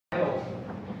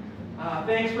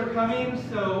Thanks for coming.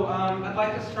 So I'd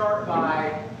like to start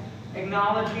by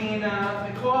acknowledging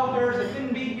the co-authors that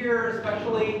couldn't be here,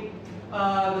 especially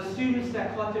the students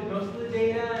that collected most of the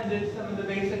data and did some of the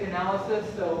basic analysis.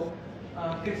 So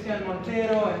Cristian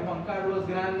Montero and Juan Carlos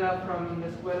Granda from the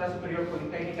Escuela Superior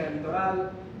Politécnica del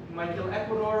Litoral, Michael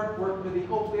Ecuador worked with the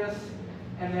Hoplius,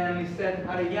 and then Lisette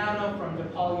Arellano from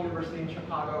DePaul University in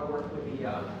Chicago worked with the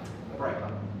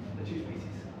Bryca, the two species.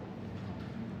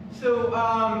 So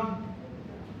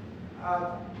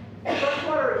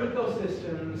freshwater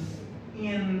ecosystems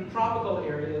in tropical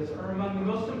areas are among the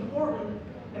most important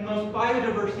and most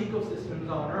biodiverse ecosystems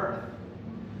on Earth.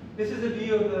 This is a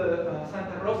view of the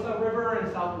Santa Rosa River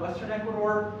in southwestern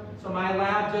Ecuador. So my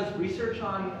lab does research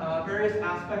on various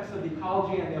aspects of the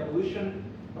ecology and the evolution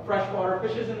of freshwater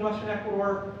fishes in western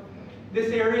Ecuador.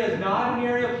 This area is not an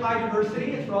area of high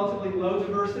diversity. It's relatively low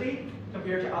diversity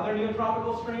compared to other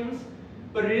neotropical streams,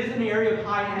 but it is an area of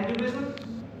high endemism.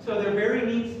 So they're very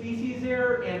neat species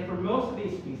there, and for most of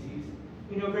these species,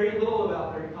 we know very little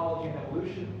about their ecology and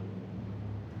evolution.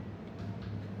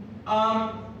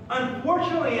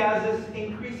 Unfortunately, as is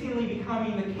increasingly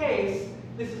becoming the case,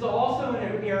 this is also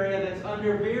an area that's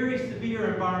under very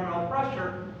severe environmental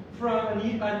pressure from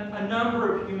a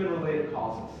number of human-related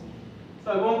causes.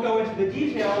 So I won't go into the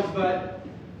details, but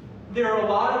there are a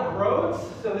lot of roads,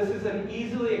 so this is an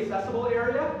easily accessible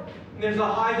area. And there's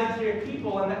a high density of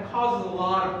people, and that causes a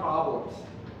lot of problems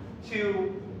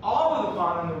to all of the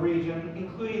fauna in the region,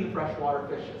 including the freshwater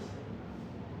fishes.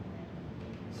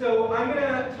 So I'm going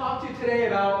to talk to you today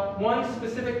about one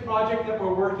specific project that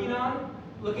we're working on,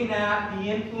 looking at the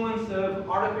influence of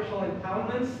artificial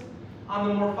impoundments on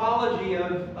the morphology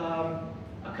of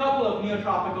a couple of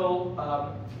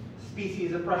neotropical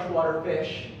species of freshwater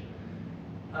fish.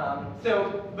 But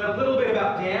a little bit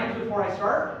about dams before I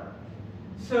start.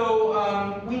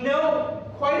 So we know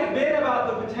quite a bit about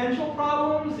the potential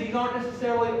problems. These aren't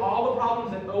necessarily all the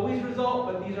problems that always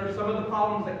result, but these are some of the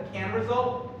problems that can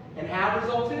result and have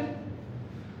resulted.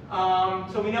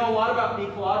 So we know a lot about the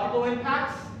ecological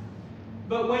impacts.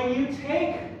 But when you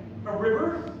take a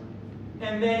river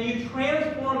and then you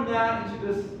transform that into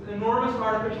this enormous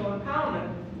artificial impoundment,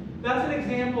 that's an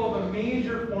example of a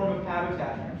major form of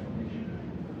habitat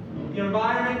transformation. The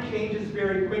environment changes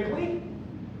very quickly.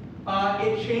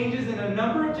 It changes in a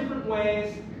number of different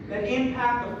ways that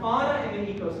impact the fauna in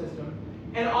the ecosystem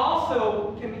and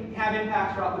also can have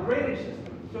impacts throughout the drainage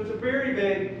system. So it's a very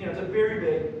big, it's a very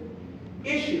big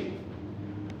issue.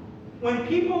 When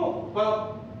people,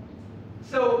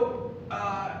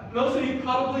 most of you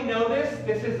probably know this.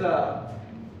 This is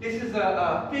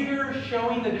a figure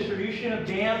showing the distribution of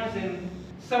dams in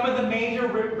some of the major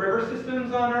river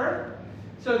systems on Earth.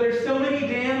 So there's so many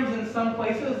dams in some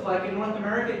places, like in North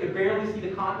America, you could barely see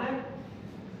the continent.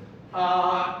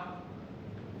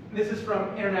 This is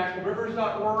from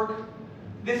internationalrivers.org.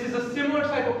 This is a similar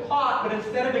type of plot, but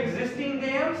instead of existing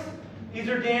dams, these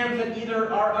are dams that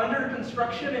either are under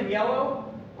construction in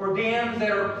yellow or dams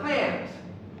that are planned.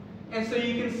 And so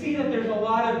you can see that there's a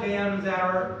lot of dams that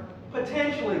are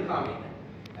potentially coming,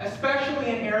 especially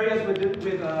in areas with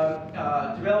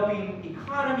developing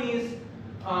economies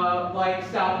like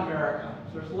South America.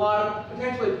 So there's a lot of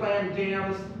potentially planned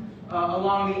dams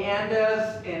along the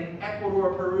Andes in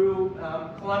Ecuador, Peru,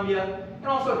 Colombia, and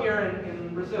also here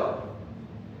in Brazil.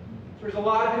 So there's a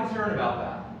lot of concern about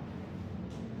that.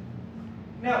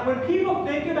 Now, when people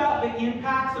think about the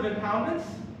impacts of impoundments,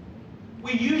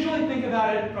 we usually think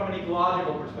about it from an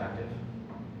ecological perspective.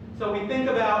 So we think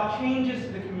about changes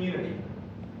to the community,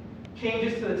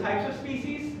 changes to the types of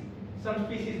species. Some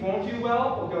species won't do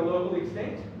well, they'll go locally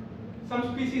extinct.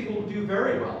 Some species will do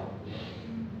very well.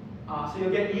 So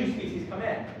you'll get new species come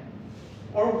in.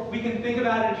 Or we can think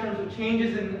about it in terms of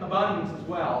changes in abundance as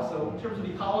well, so in terms of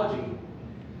ecology.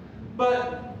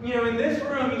 But in this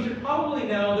room, you should probably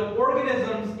know that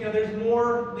organisms, there's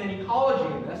more than ecology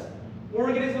in this.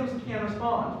 Organisms can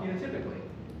respond phenotypically.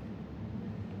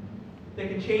 They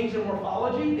can change their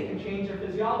morphology, they can change their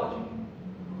physiology.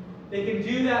 They can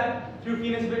do that through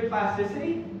phenotypic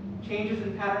plasticity, changes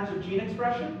in patterns of gene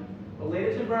expression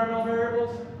related to environmental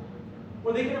variables,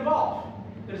 or they can evolve.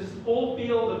 There's this whole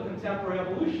field of contemporary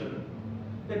evolution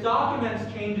that documents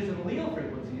changes in allele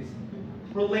frequencies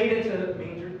related to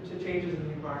changes in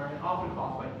the environment, often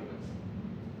caused by humans.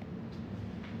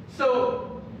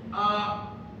 So,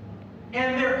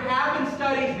 and there have been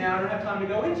studies now, I don't have time to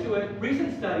go into it,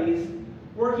 recent studies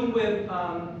working with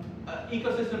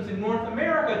ecosystems in North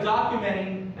America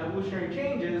documenting evolutionary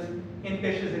changes in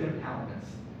fishes and impoundments.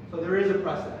 So there is a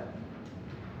precedent.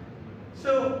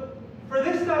 So for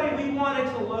this study, we wanted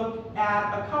to look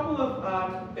at a couple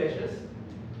of fishes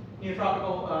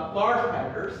neotropical large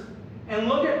predators, and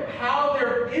look at how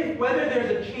whether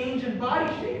there's a change in body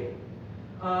shape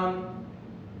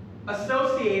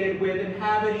associated with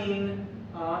inhabiting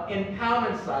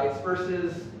impoundment sites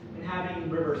versus inhabiting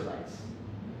river sites.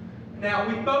 Now,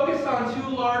 we focused on two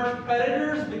large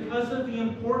predators because of the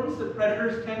importance that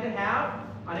predators tend to have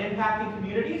on impacting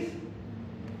communities.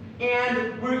 And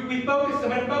I'm going to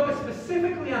focus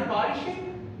specifically on body shape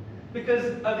because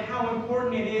of how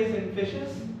important it is in fishes.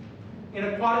 In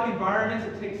aquatic environments,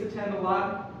 it tends to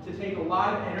take a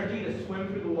lot of energy to swim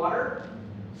through the water.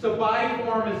 So body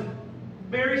form is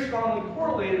very strongly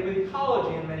correlated with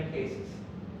ecology in many cases.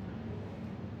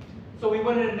 So we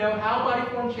wanted to know how body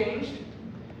form changed,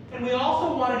 and we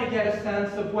also wanted to get a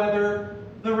sense of whether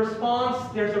there's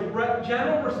a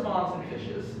general response in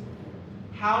fishes,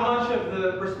 how much of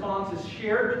the response is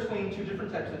shared between two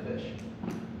different types of fish,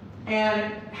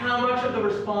 and how much of the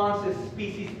response is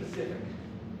species specific.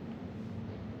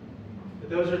 But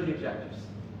those are the objectives.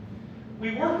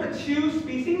 We worked with two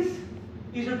species.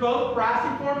 These are both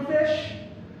crassiform fish,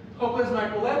 Hopeless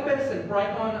microlepis and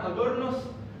Bricon algornos.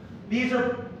 These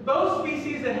are both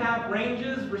species that have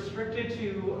ranges restricted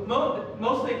to,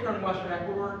 mostly occur in Western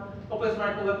Ecuador. Hopeless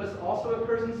microlepis also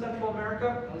occurs in Central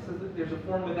America. At least there's a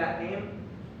form with that name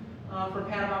from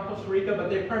Panama and Costa Rica, but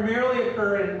they primarily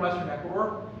occur in Western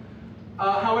Ecuador.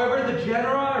 However, the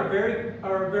genera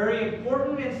are very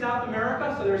important in South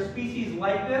America, so there are species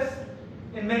like this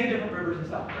in many different rivers in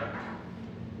South America.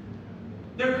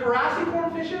 They're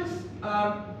crassiform fishes,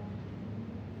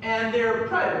 and they're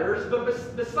predators, but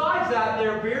besides that,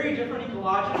 they're very different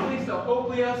ecologically. So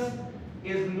Hopleus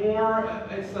is more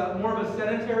of a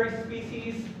sedentary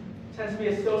species, tends to be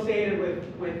associated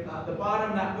with the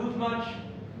bottom, not move much.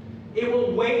 It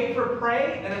will wait for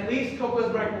prey, and at least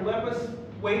Hopeless microlepis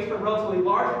waits for relatively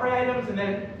large prey items and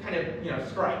then kind of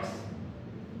strikes.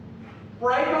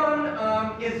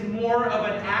 Bricon is more of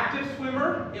an active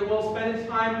swimmer. It will spend its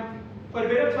time, quite a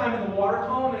bit of time in the water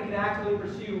column, and it can actively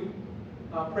pursue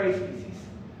prey species.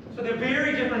 So they're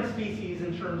very different species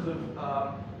in terms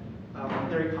of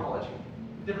their ecology,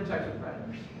 different types of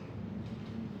predators.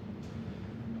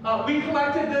 We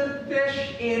collected the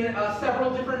fish in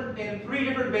three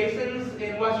different basins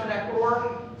in Western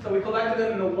Ecuador. So we collected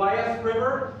them in the Guayas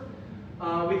River,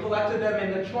 we collected them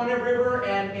in the Chone River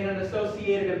and in an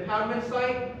associated impoundment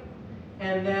site,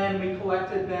 and then we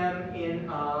collected them in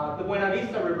the Buena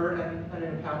Vista River and an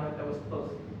impoundment that was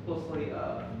closely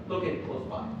located close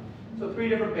by. So three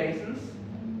different basins.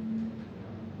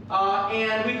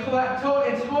 And in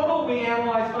total, we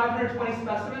analyzed 520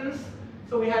 specimens.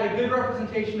 So we had a good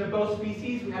representation of both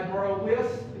species. We had more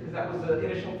Hopleus, because that was the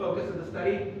initial focus of the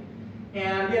study.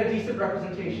 And we had a decent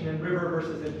representation in river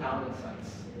versus impoundment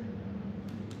sites.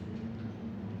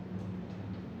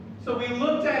 So we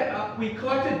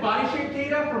collected body shape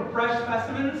data from fresh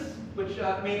specimens, which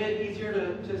made it easier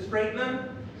to straighten them.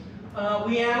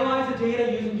 We analyzed the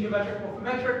data using geometric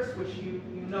morphometrics, which you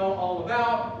know all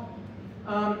about.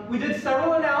 We did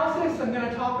several analyses. I'm going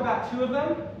to talk about two of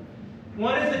them.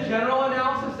 One is a general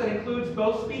analysis that includes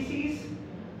both species.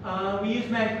 We used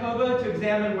Mancova to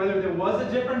examine whether there was a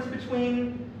difference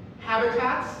between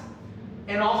habitats,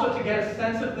 and also to get a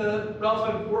sense of the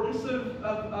relative importance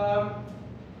of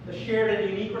the shared and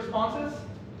unique responses.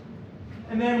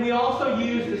 And then we also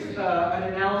used an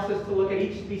analysis to look at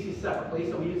each species separately.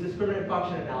 So we used discriminant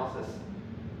function analysis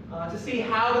to see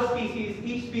how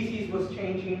each species was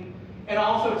changing, and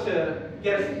also to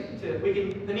get us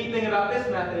the neat thing about this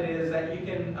method is that you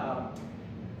can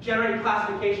generate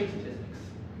classification statistics.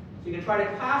 So you can try to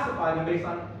classify them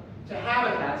to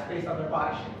habitats based on their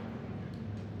body shape.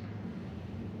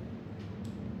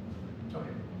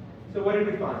 Okay. So what did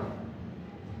we find?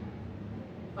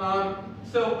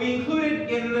 So we included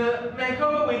in the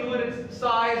Mancova, we included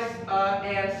size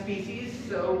and species.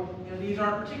 So these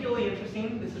aren't particularly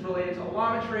interesting. This is related to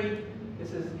allometry.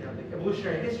 This is the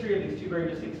evolutionary history of these two very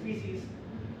distinct species.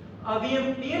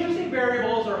 The interesting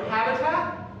variables are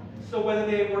habitat, so whether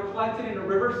they were collected in a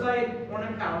river site or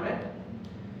an impoundment,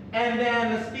 and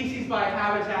then the species by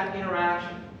habitat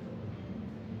interaction.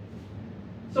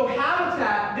 So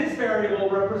habitat, this variable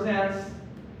represents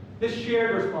the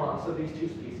shared response of these two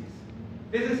species.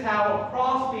 This is how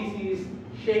across species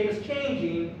shape is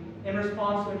changing in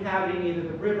response to inhabiting either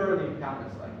the river or the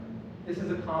impoundment site. This is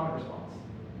a common response.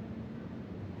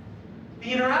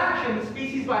 The interaction, the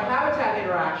species by habitat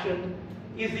interaction,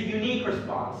 is the unique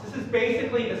response. This is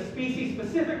basically the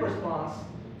species-specific response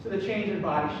to the change in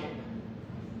body shape.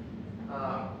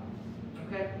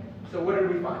 Okay, so what did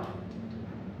we find?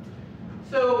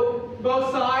 So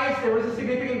both sides, there was a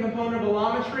significant component of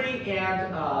allometry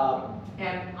and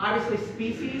obviously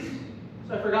species.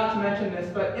 So I forgot to mention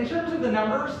this, but in terms of the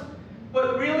numbers,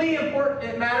 what really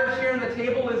important matters here in the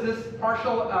table is this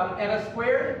partial eta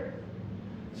squared.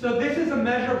 So this is a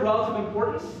measure of relative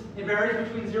importance. It varies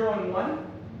between 0 and 1.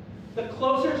 The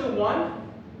closer to 1,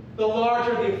 the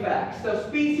larger the effect. So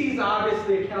species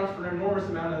obviously accounts for an enormous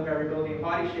amount of variability in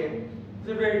body shape.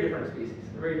 They're very different species.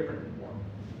 They're very different in form.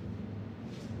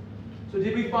 So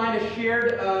did we find a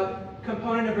shared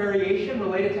component of variation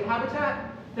related to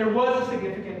habitat? There was a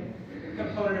significant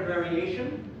component of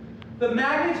variation. The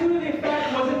magnitude of the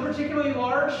effect wasn't particularly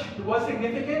large. It was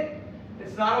significant.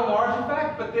 It's not a large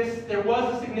effect, but there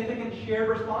was a significant shared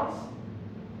response.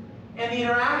 And the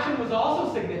interaction was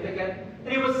also significant,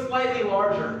 and it was slightly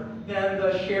larger than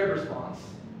the shared response.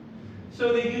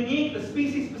 So the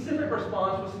species-specific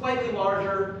response was slightly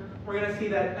larger. We're going to see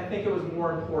that I think it was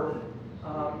more important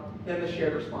than the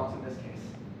shared response in this case.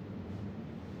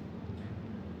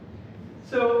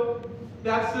 So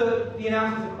that's the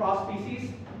analysis across species.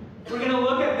 We're going to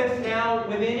look at this now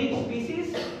within each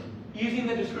species using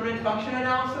the discriminant function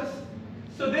analysis.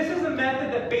 So this is a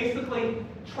method that basically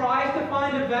tries to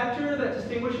find a vector that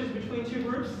distinguishes between two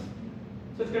groups.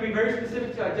 So it's going to be very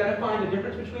specific to identifying the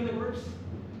difference between the groups.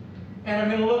 And I'm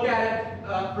going to look at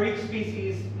it for each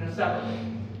species separately.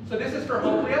 So this is for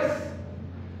Hoplius.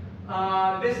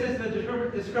 This is the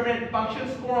discriminant function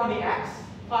score on the x,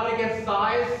 plotted against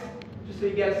size, just so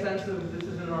you get a sense of this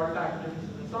is an artifact of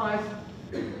differences in size.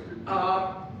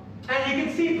 And you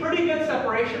can see pretty good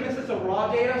separation. This is a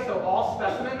raw data, so all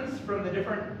specimens from the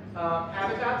different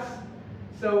habitats.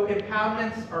 So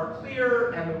impoundments are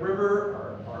clear and the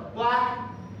river are black.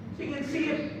 So you can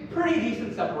see a pretty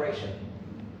decent separation.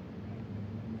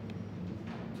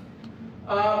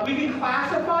 We can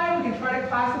try to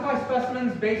classify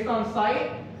specimens based on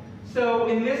site. So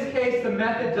in this case, the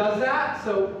method does that.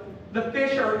 So the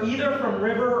fish are either from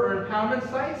river or impoundment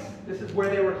sites. This is where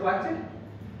they were collected.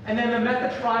 And then the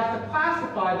method tries to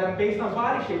classify them based on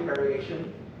body shape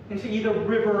variation into either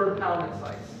river or impoundment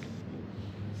sites.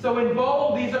 So in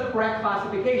bold, these are correct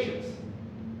classifications.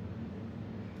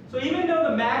 So even though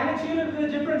the magnitude of the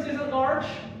difference isn't large,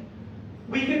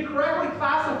 we could correctly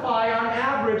classify on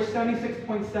average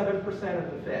 76.7%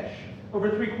 of the fish, over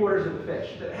 3/4 of the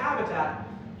fish, the habitat,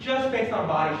 just based on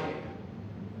body shape.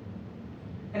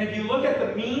 And if you look at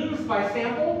the means by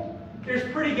sample, there's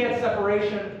pretty good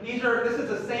separation. This is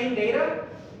the same data.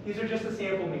 These are just the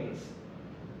sample means.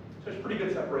 So there's pretty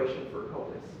good separation for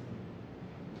Hoplius.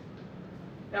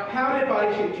 Now, how did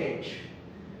body shape change?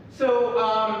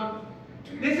 So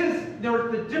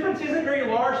the difference isn't very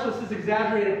large, so this is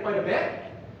exaggerated quite a bit.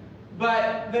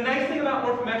 But the nice thing about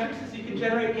morphometrics is you can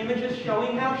generate images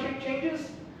showing how shape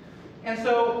changes. And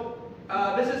so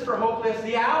this is for Hoplius.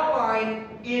 The outline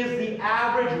is the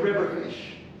average river fish.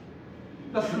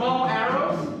 The small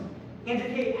arrows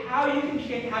indicate how you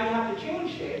have to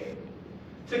change shape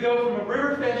to go from a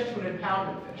river fish to an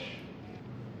impoundment fish.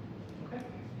 Okay?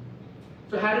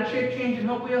 So how did shape change in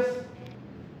Hoplius?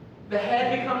 The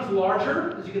head becomes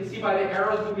larger, as you can see by the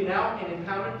arrows moving out in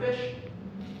impoundment fish.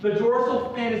 The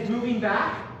dorsal fin is moving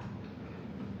back.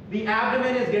 The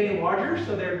abdomen is getting larger,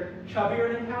 so they're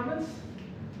chubbier in impoundments.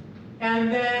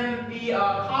 And then the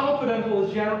caudal peduncle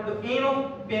is the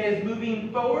anal fin is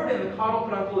moving forward, and the caudal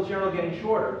peduncle is generally getting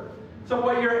shorter. So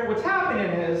what's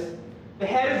happening is the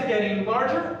head is getting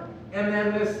larger, and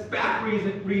then this back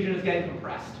region is getting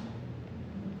compressed.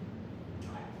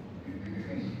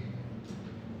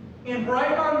 In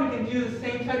Bricon, we can do the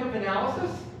same type of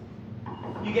analysis.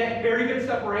 You get very good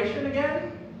separation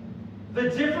again. The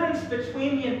difference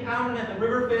between the impoundment and the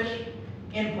river fish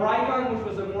in Bricon, which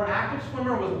was a more active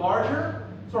swimmer, was larger,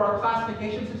 so our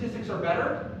classification statistics are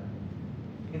better.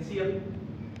 You can see a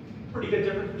pretty good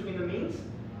difference between the means.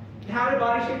 And how did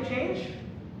body shape change?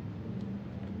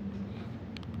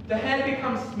 The head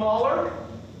becomes smaller.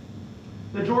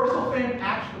 The dorsal fin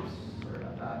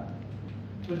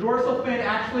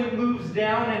actually moves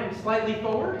down and slightly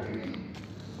forward.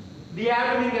 The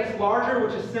abdomen gets larger,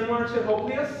 which is similar to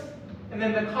Hoplius. And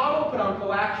then the caudal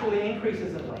peduncle actually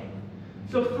increases in length.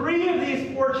 So 3 of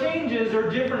these 4 changes are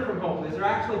different from Hoplius. They're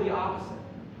actually the opposite.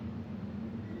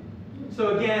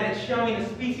 So again, it's showing a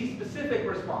species-specific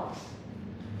response.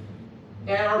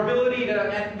 And our ability to,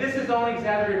 and this is only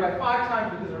exaggerated by 5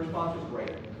 times because the response was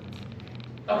greater.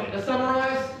 Okay, to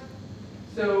summarize,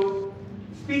 so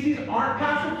species aren't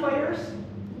passive players.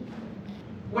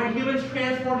 When humans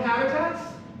transform habitats,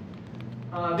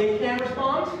 they can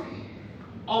respond.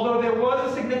 Although there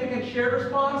was a significant shared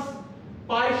response,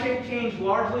 body shape changed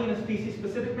largely in a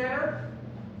species-specific manner.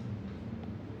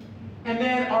 And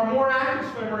then our more active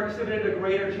swimmer exhibited a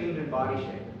greater change in body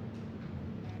shape.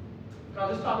 And I'll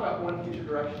just talk about one future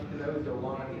direction because I always go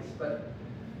long on these. But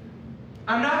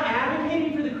I'm not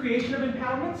advocating for the creation of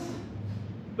impoundments,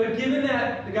 but given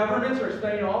that the governments are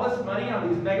spending all this money on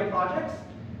these mega projects,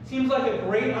 it seems like a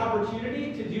great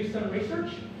opportunity to do some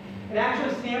research and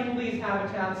actually sample these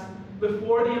habitats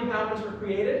before the impoundments were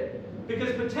created,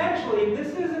 because potentially this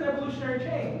is an evolutionary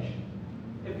change.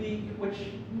 Which,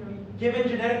 given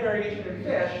genetic variation in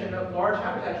fish and a large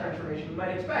habitat transformation you might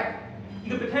expect,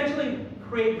 you could potentially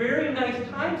create very nice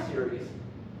time series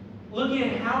looking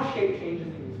at how shape changes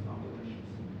in these populations.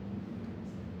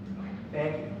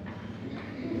 Thank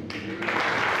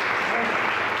you.